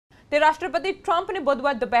ਤੇ ਰਾਸ਼ਟਰਪਤੀ ਟਰੰਪ ਨੇ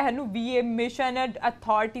ਬੁੱਧਵਾਰ ਦੁਪਹਿਰ ਨੂੰ ਵੀਏ-ਮਿਸ਼ਨ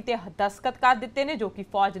ਅਥਾਰਟੀ ਤੇ ਦਸਤਖਤ ਕਰ ਦਿੱਤੇ ਨੇ, ਜੋ ਕਿ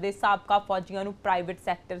ਫੌਜ ਦੇ ਸਾਬਕਾ ਫੌਜੀਆਂ ਨੂੰ ਪ੍ਰਾਈਵੇਟ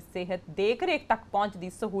ਸੈਕਟਰ ਸਿਹਤ ਦੇਖ-ਰੇਖ ਤੱਕ ਪਹੁੰਚ ਦੀ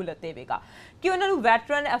ਸਹੂਲਤ ਦੇਵੇਗਾ ਕਿ ਉਹਨਾਂ ਨੂੰ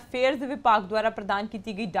ਵੈਟਰਨ ਅਫੇਅਰਜ਼ ਵਿਭਾਗ ਦੁਆਰਾ ਪ੍ਰਦਾਨ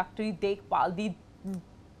ਕੀਤੀ ਗਈ ਡਾਕਟਰੀ ਦੇਖਭਾਲ ਦੀ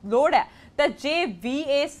ਲੋੜ ਹੈ ਤਾਂ ਜੇ ਵੀ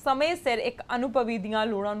ਇਹ ਸਮੇਂ ਸਿਰ ਇੱਕ ਅਨੁਭਵੀ ਦੀਆਂ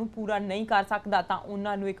ਲੋੜਾਂ ਨੂੰ ਪੂਰਾ ਨਹੀਂ ਕਰ ਸਕਦਾ ਤਾਂ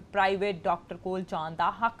ਉਹਨਾਂ ਨੂੰ ਇੱਕ ਪ੍ਰਾਈਵੇਟ ਡਾਕਟਰ ਕੋਲ ਜਾਣ ਦਾ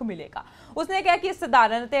ਹੱਕ ਮਿਲੇਗਾ। ਉਸਨੇ ਕਿਹਾ ਕਿ ਇਹ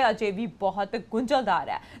ਸਧਾਰਨ ਤੇ ਅਜੇ ਵੀ ਬਹੁਤ ਗੁੰਝਲਦਾਰ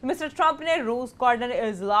ਹੈ। ਮਿਸਟਰ ਟਰੰਪ ਨੇ ਰੋਜ਼ ਗਾਰਡਨ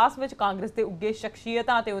ਇਜਲਾਸ ਵਿੱਚ ਕਾਂਗਰਸ ਦੇ ਉੱਗੇ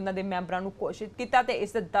ਸ਼ਖਸੀਅਤਾਂ ਤੇ ਉਹਨਾਂ ਦੇ ਮੈਂਬਰਾਂ ਨੂੰ ਘੋਸ਼ਿਤ ਕੀਤਾ ਤੇ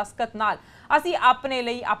ਇਸ ਦਸਤਖਤ ਨਾਲ ਅਸੀਂ ਆਪਣੇ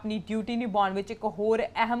ਲਈ ਆਪਣੀ ਡਿਊਟੀ ਨਿਭਾਉਣ ਵਿੱਚ ਇੱਕ ਹੋਰ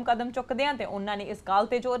ਅਹਿਮ ਕਦਮ ਚੁੱਕਦੇ ਹਾਂ ਤੇ ਉਹਨਾਂ ਨੇ ਇਸ ਗੱਲ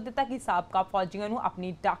ਤੇ ਜ਼ੋਰ ਦਿੱਤਾ ਕਿ ਸਾਬਕਾ ਫੌਜੀਆਂ ਨੂੰ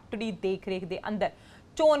ਆਪਣੀ ਡਾਕਟਰੀ ਦੇਖ-ਰੇਖ ਦੇ ਅੰਦਰ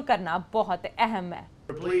ਚੋਣ ਕਰਨਾ ਬਹੁਤ ਅਹਿਮ ਹੈ।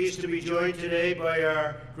 We're pleased to be joined today by our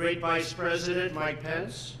great Vice President, Mike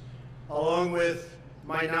Pence, along with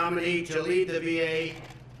my nominee to lead the VA,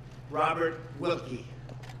 Robert Wilkie.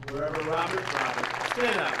 Wherever Robert.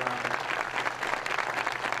 Stand up, Robert.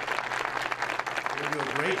 You do a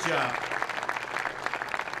great job.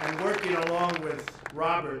 And working along with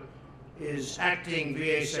Robert is Acting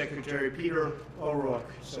VA Secretary Peter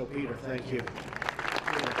O'Rourke. So, Peter, thank you.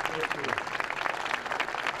 Peter.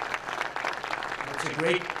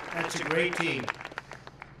 That's a great team.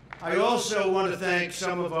 I also want to thank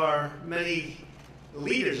some of our many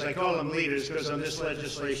leaders. I call them leaders because on this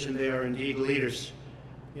legislation they are indeed leaders.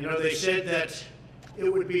 You know, they said that it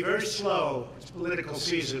would be very slow. It's political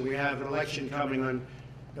season. We have an election coming on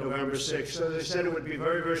November 6th. So they said it would be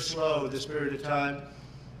very, very slow this period of time.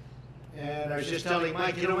 And I was just telling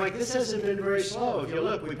Mike, you know, Mike, this hasn't been very slow. If you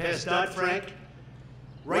look, we passed Dodd-Frank,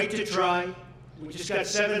 right to try. We just got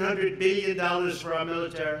 $700 billion for our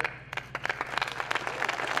military.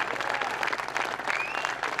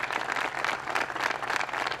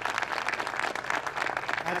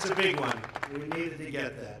 That's a big one. We needed to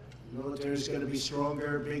get that. The military is going to be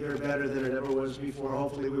stronger, bigger, better than it ever was before.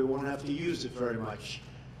 Hopefully we won't have to use it very much.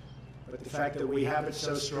 But the fact that we have it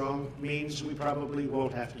so strong means we probably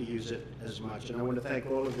won't have to use it as much. And I want to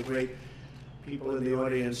thank all of the great people in the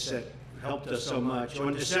audience that helped us so much.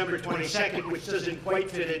 On December 22nd, which doesn't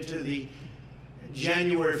quite fit into the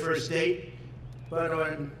January 1st date, but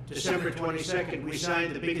on December 22nd, we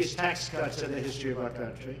signed the biggest tax cuts in the history of our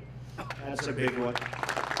country. That's a big one.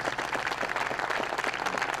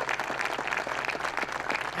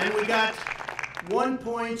 And we got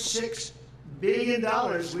 $1.6 billion.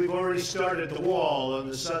 We've already started the wall on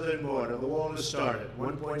the southern border. The wall has started.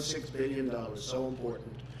 $1.6 billion, so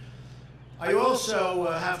important. I also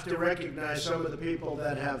have to recognize some of the people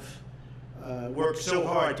that have worked so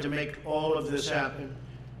hard to make all of this happen.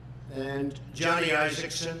 And Johnny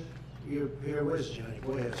Isaacson, you're here. Where's Johnny?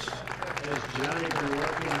 Where's Johnny been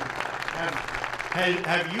working?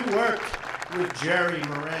 Have you worked with Jerry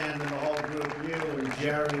Moran and the whole group? You and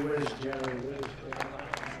Jerry. Where's Jerry?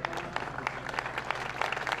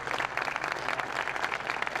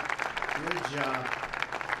 Good job.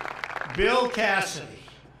 Bill Cassidy.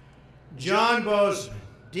 John Bozeman,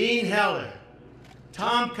 Dean Heller,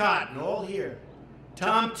 Tom Cotton, all here.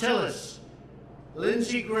 Tom Telus,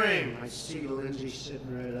 Lindsey Graham. I see Lindsey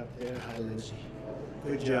sitting right up there. Hi, Lindsey.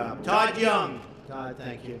 Good job. Todd Young. Todd,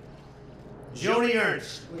 thank you. Joni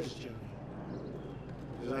Ernst. Where's Joni?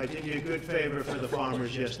 Because I did you a good favor for the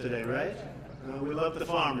farmers yesterday, right? We love the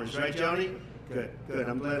farmers, right, Joni? Good, good.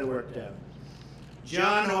 I'm glad it worked out.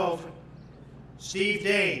 John Hoven, Steve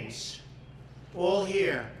Daines, all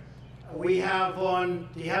here. We have on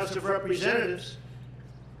the House of Representatives,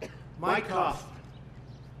 Mike Hoffman,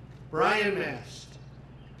 Brian Mast,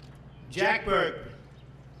 Jack Bergman,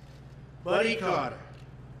 Buddy Carter,